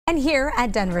And here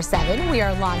at Denver 7, we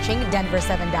are launching Denver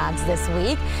 7 Dogs this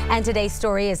week. And today's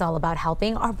story is all about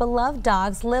helping our beloved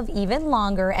dogs live even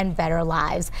longer and better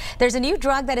lives. There's a new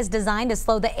drug that is designed to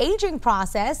slow the aging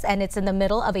process, and it's in the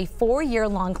middle of a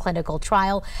 4-year-long clinical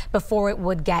trial before it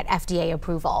would get FDA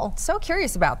approval. So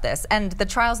curious about this, and the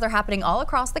trials, they're happening all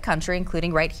across the country,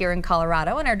 including right here in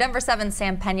Colorado. And our Denver 7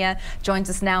 Sam Pena joins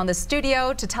us now in the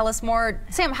studio to tell us more.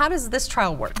 Sam, how does this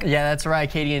trial work? Yeah, that's right,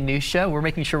 Katie and Nusha. We're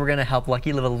making sure we're going to help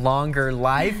Lucky live a longer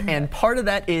life, and part of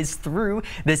that is through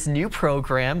this new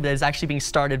program that is actually being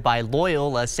started by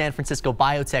Loyal, a San Francisco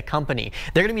biotech company.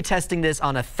 They're going to be testing this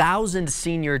on 1,000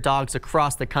 senior dogs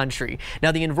across the country.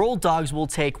 Now, the enrolled dogs will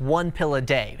take 1 pill a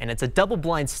day, and it's a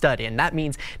double-blind study, and that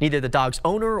means neither the dog's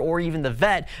owner or even the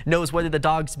vet knows whether the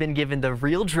dog's been given the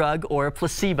real drug or a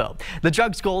placebo. The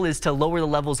drug's goal is to lower the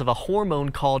levels of a hormone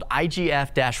called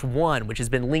IGF-1, which has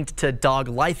been linked to dog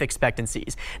life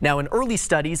expectancies. Now, in early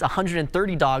studies,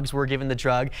 130 dogs were given the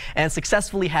drug and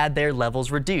successfully had their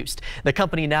levels reduced. The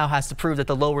company now has to prove that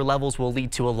the lower levels will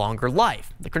lead to a longer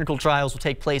life. The clinical trials will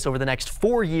take place over the next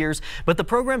 4 years, but the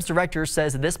program's director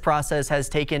says this process has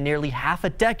taken nearly half a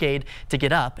decade to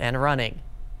get up and running.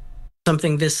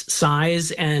 Something this size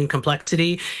and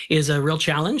complexity is a real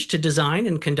challenge to design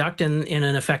and conduct in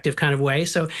an effective kind of way.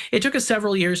 So it took us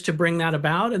several years to bring that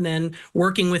about, and then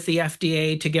working with the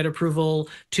FDA to get approval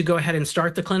to go ahead and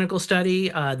start the clinical study.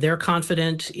 They're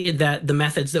confident that the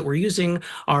methods that we're using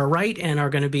are right and are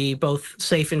going to be both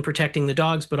safe in protecting the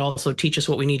dogs, but also teach us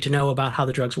what we need to know about how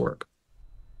the drugs work.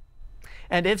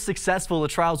 And if successful, the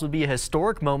trials would be a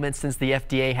historic moment since the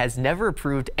FDA has never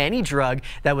approved any drug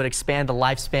that would expand the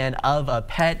lifespan of a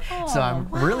pet. So I'm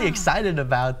really excited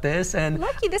about this. And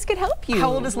Lucky, this could help you.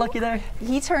 How old is Lucky there?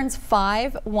 He turns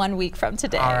 5 1 week from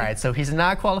today. All right, so he's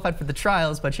not qualified for the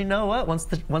trials, but you know what? Once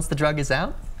the drug is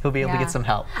out, he'll be able to get some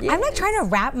help. I'm like trying to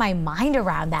wrap my mind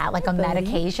around that, like a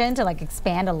medication to like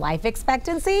expand a life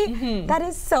expectancy. That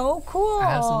is so cool.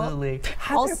 Absolutely.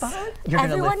 Also,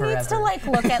 everyone needs to like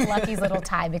look at Lucky's little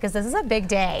tie because this is a big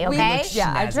day, okay?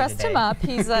 Yeah, I dressed him up.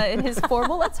 He's in his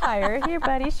formal attire. Here,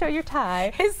 buddy, show your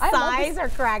tie. His thighs are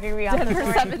cracking me up.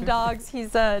 Denver 7 Dogs.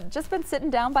 He's just been sitting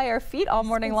down by our feet all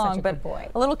morning long, but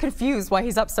a little confused why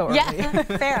he's up so early. Yeah,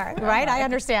 fair, right? I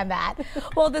understand that.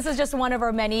 Well, this is just one of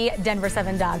our many Denver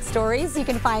 7 Dogs stories. You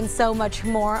can find so much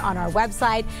more on our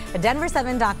website,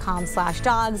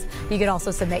 denver7.com/dogs. You can also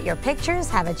submit your pictures,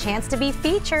 have a chance to be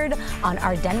featured on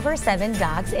our Denver 7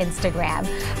 Dogs Instagram.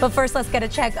 But first, let's get a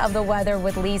check of the weather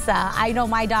with Lisa. I know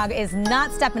my dog is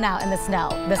not stepping out in the snow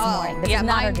this morning. This is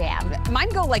not her jam. Mine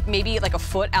go like maybe like a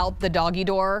foot out the doggy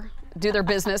door, do their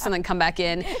business, and then come back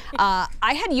in. I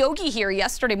had Yogi here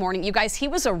yesterday morning. You guys, he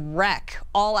was a wreck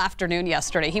all afternoon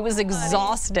yesterday. He was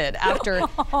exhausted after,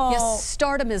 yes,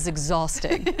 stardom is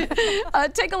exhausting.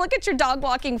 Take a look at your dog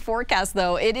walking forecast,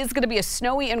 though. It is going to be a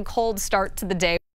snowy and cold start to the day.